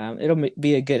it'll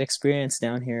be a good experience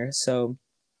down here. So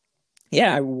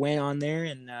yeah, I went on there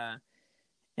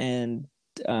and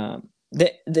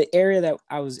the area that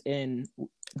I was in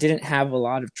didn't have a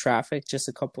lot of traffic, just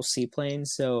a couple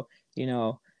seaplanes. So you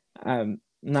know,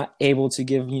 not able to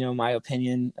give, my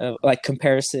opinion of like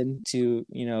comparison to,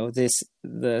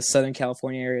 the Southern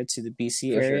California area to the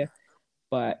BC For sure. area.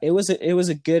 But it was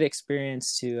a good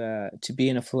experience to be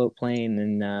in a float plane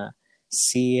and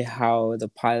see how the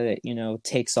pilot,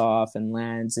 takes off and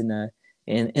lands in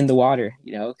the water,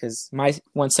 because my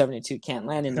 172 can't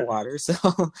land in the water. So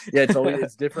Yeah,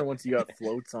 it's different once you got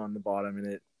floats on the bottom,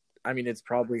 and it's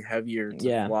probably heavier to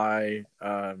yeah. fly.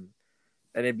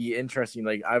 And it'd be interesting.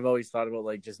 Like I've always thought about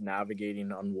like just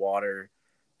navigating on water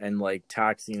and like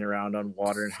taxiing around on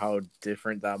water and how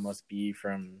different that must be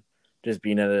from just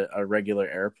being at a regular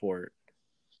airport.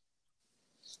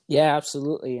 Yeah,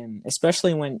 absolutely. And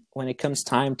especially when it comes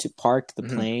time to park the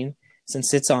Mhm. plane,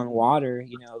 since it's on water,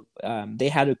 they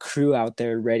had a crew out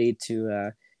there ready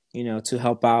to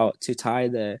help out to tie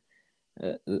the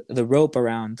rope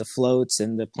around the floats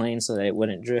and the plane so that it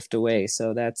wouldn't drift away.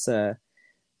 So that's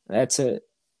it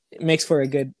makes for a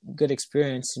good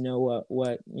experience to know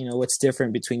what's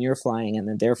different between your flying and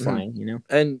then their Mhm. flying.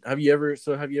 And have you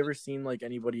ever seen like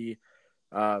anybody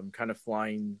kind of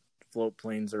flying float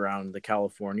planes around the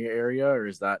California area, or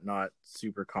is that not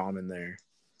super common there?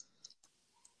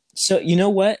 So you know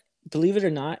what? Believe it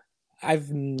or not,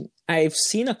 I've I've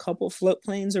seen a couple float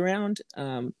planes around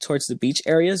towards the beach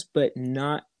areas, but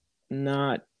not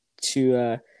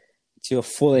to to a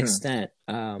full Mhm. extent.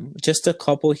 Just a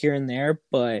couple here and there,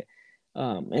 but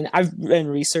and I've been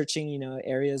researching,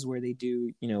 areas where they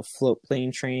do, float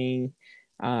plane training,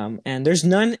 and there's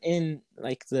none in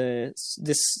like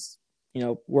this,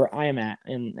 where I am at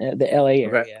in the LA Okay.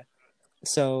 area.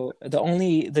 So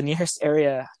the nearest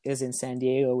area is in San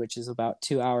Diego, which is about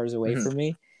 2 hours away Mhm. from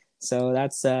me. So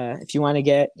that's if you want to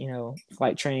get,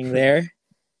 flight training there.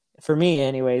 For me,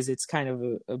 anyways, it's kind of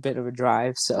a bit of a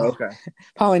drive, so Okay.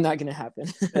 probably not going to happen.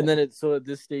 And then so at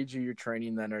this stage of your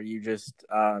training, then are you just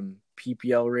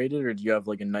PPL rated, or do you have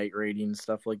like a night rating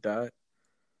stuff like that?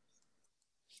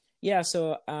 Yeah,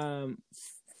 so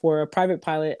for a private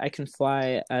pilot, I can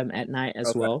fly at night as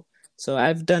Okay. well. So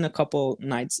I've done a couple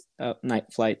night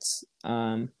flights,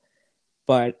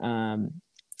 but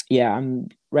yeah, I'm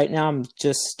right now. I'm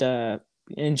just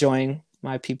enjoying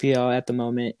my PPL at the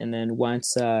moment, and then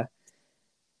once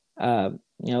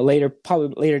later,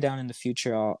 probably later down in the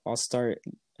future, I'll start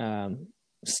um,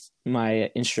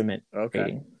 my instrument Okay.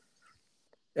 rating.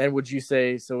 And would you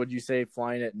say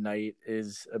flying at night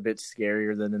is a bit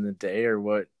scarier than in the day, or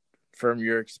what? From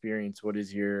your experience, what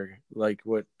is your like?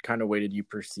 What kind of way did you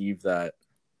perceive that?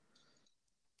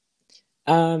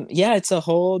 Yeah, it's a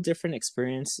whole different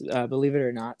experience. Believe it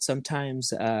or not,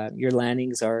 sometimes your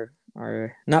landings are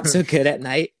not so good at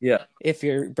night Yeah. if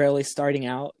you're barely starting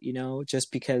out.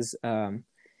 Just because uh,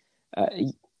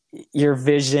 your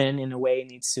vision in a way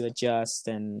needs to adjust,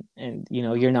 and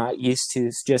you're not used to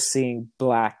just seeing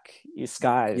black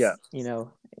skies. Yeah.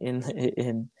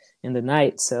 In the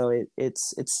night, so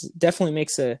it's definitely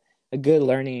makes a good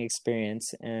learning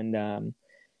experience. And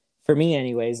for me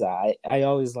anyways, I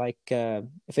always like,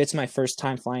 if it's my first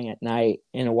time flying at night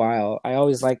in a while, I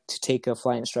always like to take a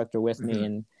flight instructor with me,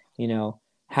 Hmm. and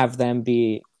have them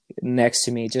be next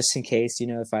to me just in case,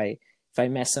 if I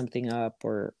mess something up,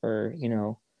 or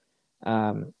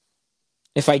um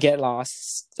if I get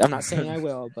lost. I'm not saying I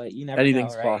will, but you never know,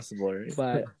 Anything's right? possible, right?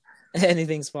 But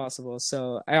anything's possible.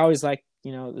 So I always like,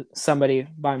 somebody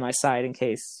by my side in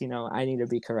case, I need to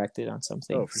be corrected on Oh,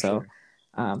 something. for So sure.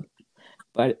 um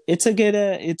but it's a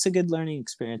good learning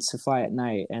experience to fly at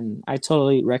night, and I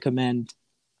totally recommend,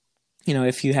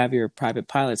 if you have your private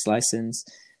pilot's license,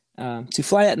 to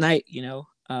fly at night,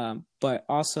 but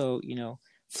also,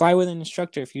 fly with an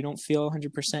instructor if you don't feel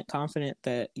 100% confident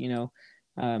that, you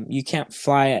can't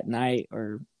fly at night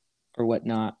or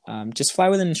whatnot. Just fly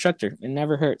with an instructor. It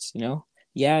never hurts.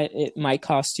 Yeah, it might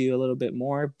cost you a little bit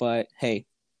more, but hey,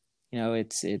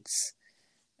 it's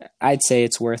I'd say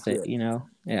it's worth it. Yeah.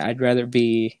 Yeah, I'd rather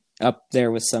be up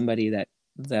there with somebody that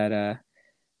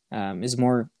is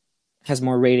more has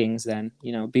more ratings than,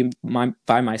 be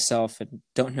by myself and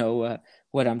don't know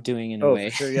what I'm doing in a Oh, for way.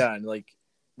 sure. Yeah, and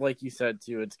like you said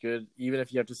too, it's good even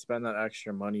if you have to spend that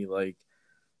extra money. Like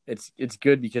it's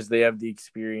good because they have the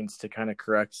experience to kind of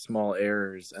correct small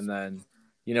errors, and then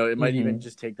it might even Hmm.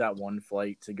 just take that one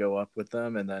flight to go up with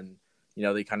them, and then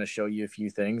they kind of show you a few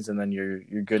things, and then you're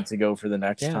good to go for the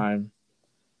next Yeah, time.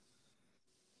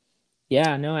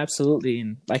 yeah, no, absolutely.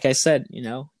 And like I said,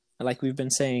 like we've been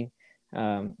saying,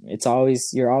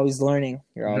 you're always learning.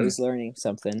 You're Hmm. always learning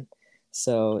something.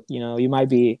 So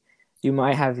you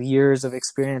might have years of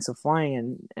experience of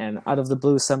flying, and out of the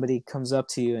blue, somebody comes up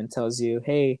to you and tells you,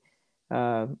 "Hey,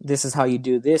 this is how you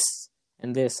do this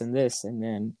and this and this," and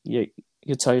then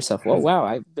you tell yourself, "Well, wow,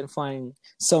 I've been flying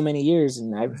so many years,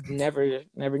 and I've never knew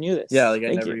Yeah, this. like I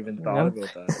Thank never you." even You thought know?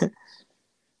 about that.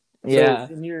 So Yeah.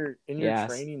 in your Yes.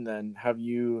 training then, have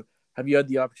you had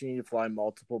the opportunity to fly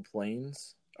multiple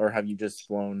planes, or have you just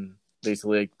flown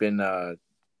basically like been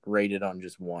rated on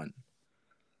just one?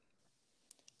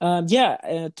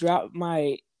 Yeah. Throughout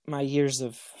my years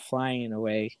of flying, in a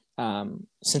way,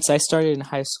 since I started in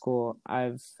high school,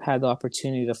 I've had the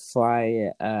opportunity to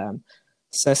fly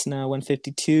Cessna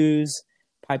 152s,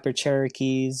 Piper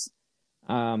Cherokees,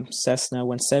 Cessna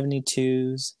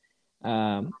 172s,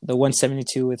 the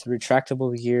 172 with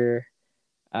retractable gear.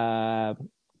 Uh,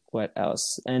 what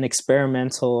else? An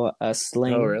experimental Oh,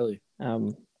 sling. really?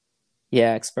 Um,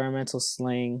 yeah, experimental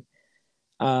sling.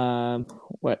 Um,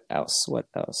 what else? What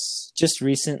else? Just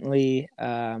recently,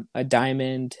 a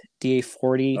Diamond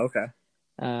DA40, Okay.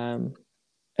 um,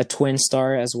 a Twin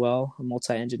Star as well, a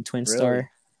multi-engine Twin Really?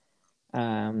 Star.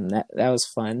 That was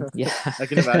fun. Yeah. I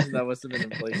can imagine that must have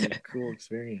been like a cool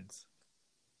experience.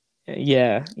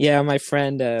 Yeah. My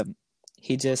friend,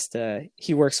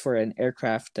 he works for an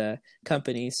aircraft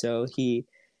company, so he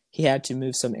had to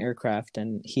move some aircraft,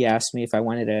 and he asked me if I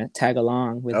wanted to tag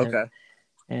along with him, Okay.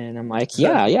 and I'm like,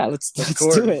 yeah, let's Of let's do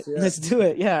course, it, yeah. let's do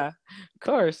it, yeah, of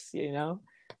course, you know.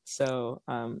 So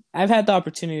I've had the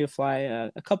opportunity to fly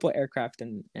a couple of aircraft,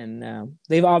 and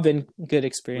they've all been good Would you say you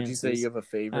experiences. have a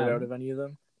favorite out Um, of any of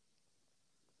them?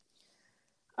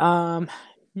 um,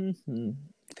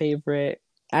 Favorite,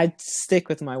 I'd stick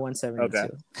with my Okay.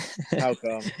 172. How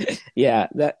come? Yeah,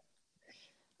 that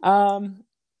um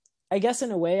I guess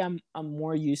in a way I'm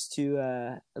more used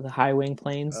to the high wing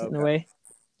planes in a Okay. way.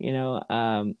 You know,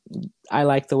 I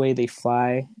like the way they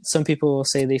fly. Some people will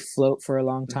say they float for a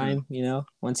long Hmm. time, you know,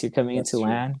 once you're coming into That's true.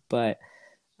 land, but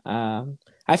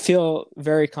I feel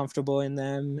very comfortable in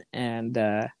them, and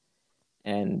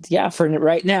yeah, for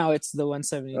right now it's the Oh, for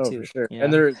 172, sure. you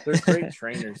And know. they're great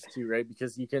trainers too, right?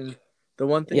 Because you can the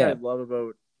one thing I Yeah. love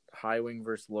about high wing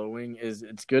versus low wing is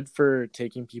it's good for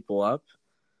taking people up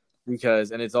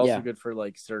because and it's also Yeah. good for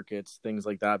like circuits, things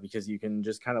like that because you can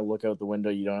just kind of look out the window,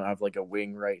 you don't have like a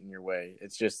wing right in your way.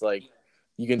 It's just like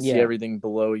you can see Yeah. everything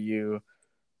below you.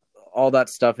 All that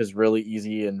stuff is really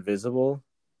easy and visible.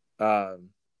 But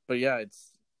yeah,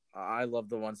 it's I love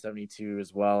the 172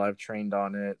 as well. I've trained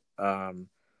on it.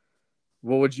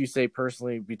 What would you say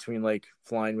personally between like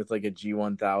flying with like a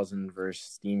G1000 versus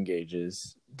steam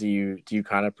gauges? Do you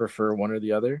kind of prefer one or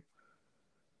the other?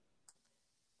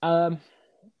 Um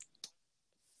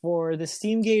For the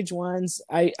steam gauge ones,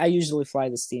 I usually fly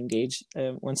the steam gauge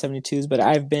 172s, but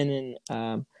I've been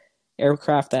in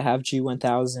aircraft that have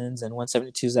G1000s and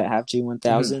 172s that have Hmm.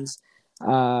 G1000s.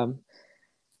 Um,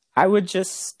 I would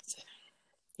just,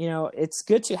 it's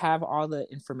good to have all the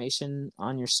information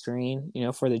on your screen,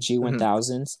 for the Hmm.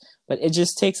 G1000s, but it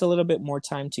just takes a little bit more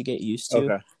time to get used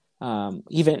to.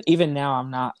 Okay. Even now, I'm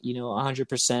not,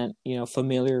 100%,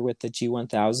 familiar with the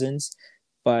G1000s,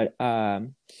 but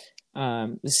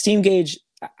the steam gauge,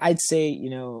 I'd say,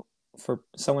 for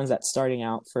someone that's starting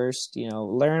out first,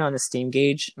 learn on the steam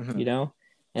gauge, Hmm.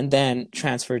 and then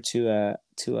transfer to a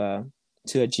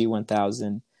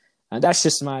G1000. That's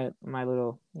just my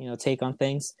little take on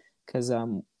things, because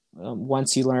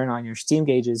once you learn on your steam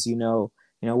gauges,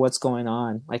 what's going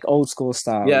on, like old school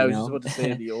style, Yeah, I was just about to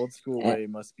say the old school Eh, way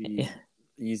must be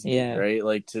easy, yeah. right?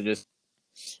 Like to just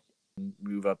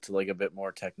move up to like a bit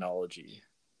more technology.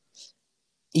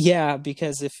 Yeah,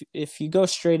 because if you go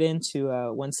straight into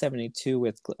a 172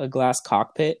 with a glass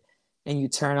cockpit, and you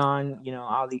turn on,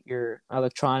 all your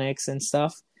electronics and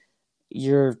stuff,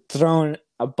 you're thrown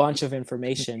a bunch of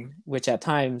information, which at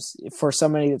times, for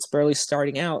somebody that's barely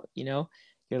starting out,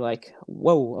 you're like,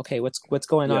 whoa, okay, what's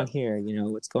going Yeah. on here?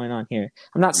 What's going on here?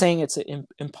 I'm not saying it's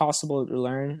impossible to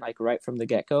learn like right from the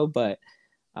get go, but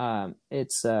um,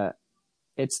 it's uh,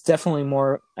 it's definitely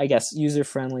more, I guess, user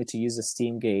friendly to use a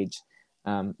Steam gauge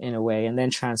in a way, and then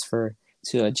transfer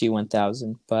to a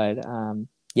G1000. But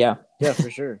yeah. Yeah, for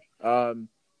sure.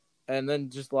 And then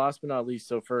just last but not least,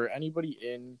 so for anybody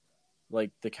in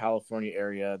like the California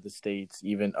area, the States,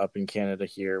 even up in Canada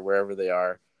here, wherever they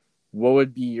are, what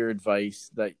would be your advice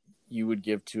that you would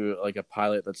give to like a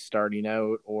pilot that's starting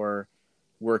out or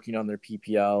working on their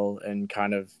PPL and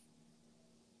kind of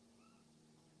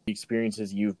the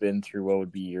experiences you've been through? What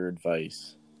would be your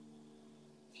advice?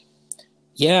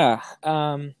 Yeah,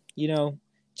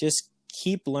 just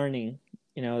keep learning.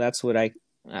 That's what I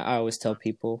always tell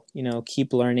people.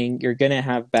 Keep learning. You're gonna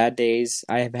have bad days.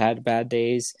 I have had bad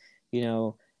days. You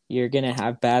know, you're gonna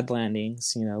have bad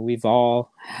landings. We've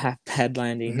all had bad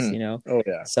landings. Oh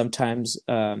yeah. Sometimes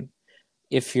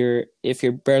if you're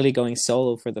barely going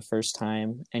solo for the first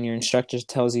time and your instructor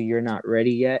tells you you're not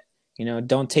ready yet,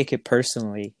 don't take it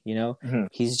personally. Mhm.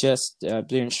 He's just the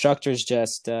instructor's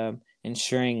just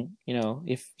ensuring,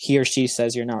 if he or she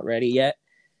says you're not ready yet,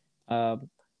 um,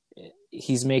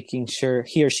 he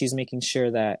or she's making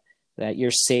sure that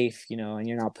you're safe, and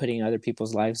you're not putting other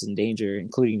people's lives in danger,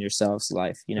 including yourself's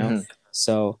life. Mhm.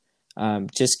 So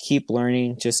just keep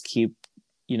learning, just keep,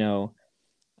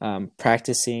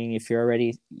 practicing. If you're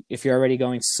already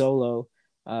going solo,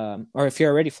 or if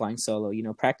you're already flying solo,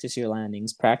 practice your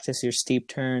landings, practice your steep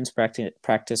turns,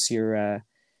 practice your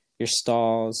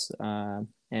stalls,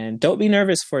 and don't be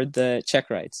nervous for the check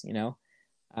rides.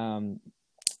 Um,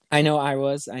 I know I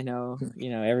know,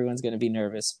 everyone's going to be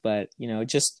nervous, but,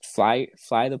 just fly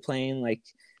the plane like,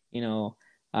 you know,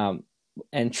 um,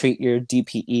 and treat your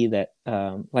DPE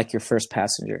like your first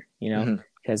passenger, Mhm.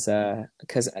 because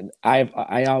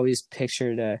I always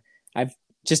pictured, I've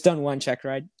just done one check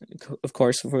ride, of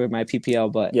course, for my PPL,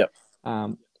 but, Yep.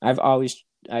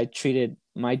 I treated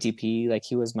my DPE like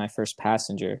he was my first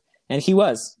passenger, and he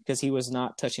was, because he was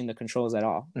not touching the controls at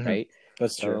all. Mhm. Right.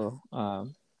 That's true. So,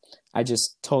 I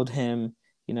just told him,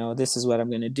 this is what I'm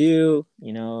going to do.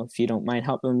 If you don't mind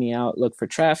helping me out, look for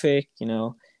traffic,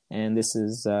 and this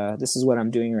is what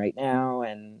I'm doing right now,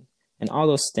 and all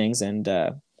those things. And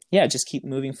yeah, just keep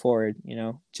moving forward,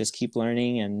 just keep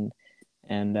learning,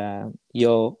 and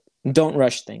you'll don't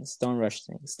rush things. Don't rush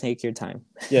things. Take your time.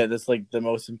 Yeah, that's like the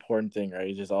most important thing,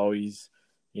 right? Just always,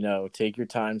 take your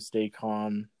time, stay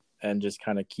calm, and just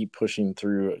kind of keep pushing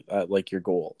through like your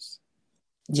goals.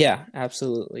 Yeah,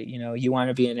 absolutely. You want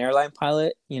to be an airline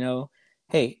pilot,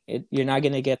 hey, you're not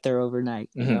going to get there overnight,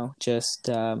 Hmm. just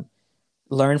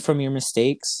learn from your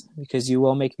mistakes, because you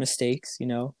will make mistakes.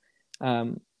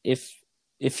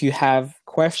 If you have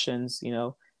questions,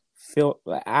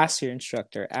 ask your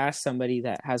instructor, ask somebody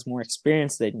that has more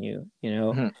experience than you,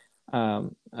 Hmm.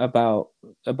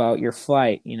 about your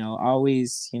flight.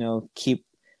 Always, keep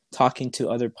talking to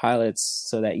other pilots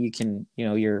so that you can,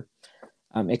 your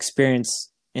experience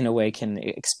in a way can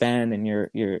expand, and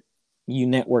you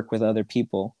network with other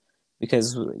people,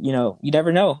 because you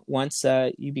never know, once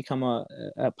you become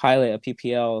a pilot, a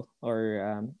PPL,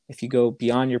 or if you go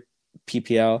beyond your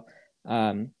PPL,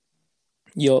 um,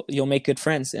 you'll make good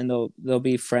friends, and they'll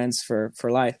be friends for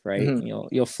life, right? Hmm.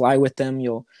 You'll fly with them,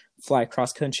 you'll fly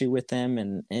cross country with them,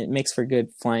 and it makes for good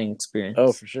flying Oh,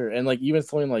 experience. for sure. And like even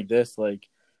something like this, like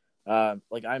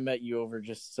I met you over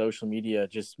just social media,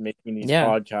 just making these Yeah,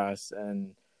 podcasts,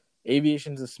 and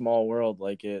aviation's a small world.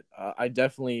 Like I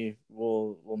definitely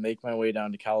will make my way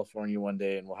down to California one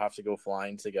day, and we'll have to go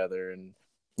flying together and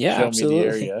yeah, show me the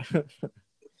absolutely. area.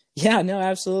 Yeah, no,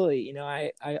 absolutely.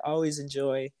 I always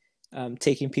enjoy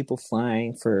taking people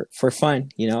flying for fun.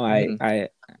 Hmm.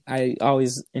 I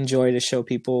always enjoy to show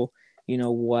people,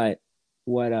 what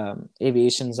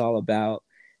aviation's all about,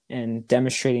 and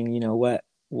demonstrating,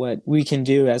 what we can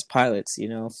do as pilots.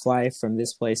 Fly from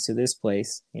this place to this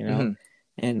place. Hmm.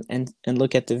 And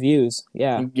look at the views.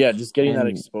 Yeah, Yeah, just getting that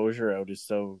and exposure out is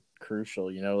so crucial.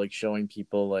 Like showing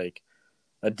people like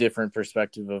a different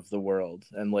perspective of the world,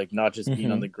 and like not just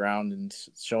being on mhm. the ground, and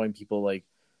showing people like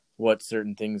what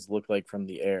certain things look like from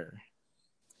the air.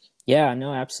 Yeah,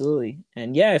 no, absolutely.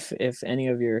 And yeah, if any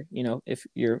of your, if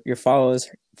your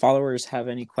followers have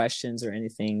any questions or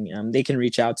anything, they can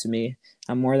reach out to me.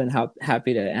 I'm more than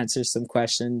happy to answer some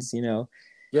questions.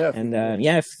 Yeah, for And sure.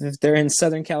 yeah, if they're in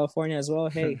Southern California as well,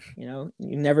 hey, you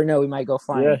never know, we might go Yeah,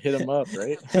 flying. hit them up,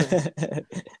 right? Well,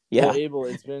 Yeah. Abel,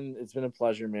 it's been a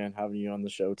pleasure, man, having you on the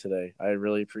show today. I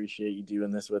really appreciate you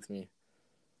doing this with me.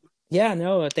 Yeah,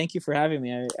 no, thank you for having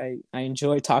me. I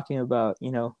enjoy talking about,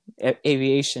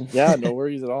 aviation. Yeah, no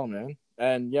worries at all, man.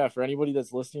 And yeah, for anybody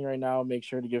that's listening right now, make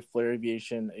sure to give Flare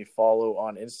Aviation a follow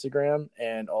on Instagram,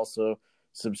 and also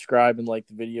subscribe and like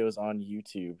the videos on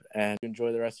YouTube. And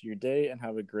enjoy the rest of your day, and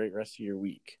have a great rest of your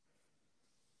week.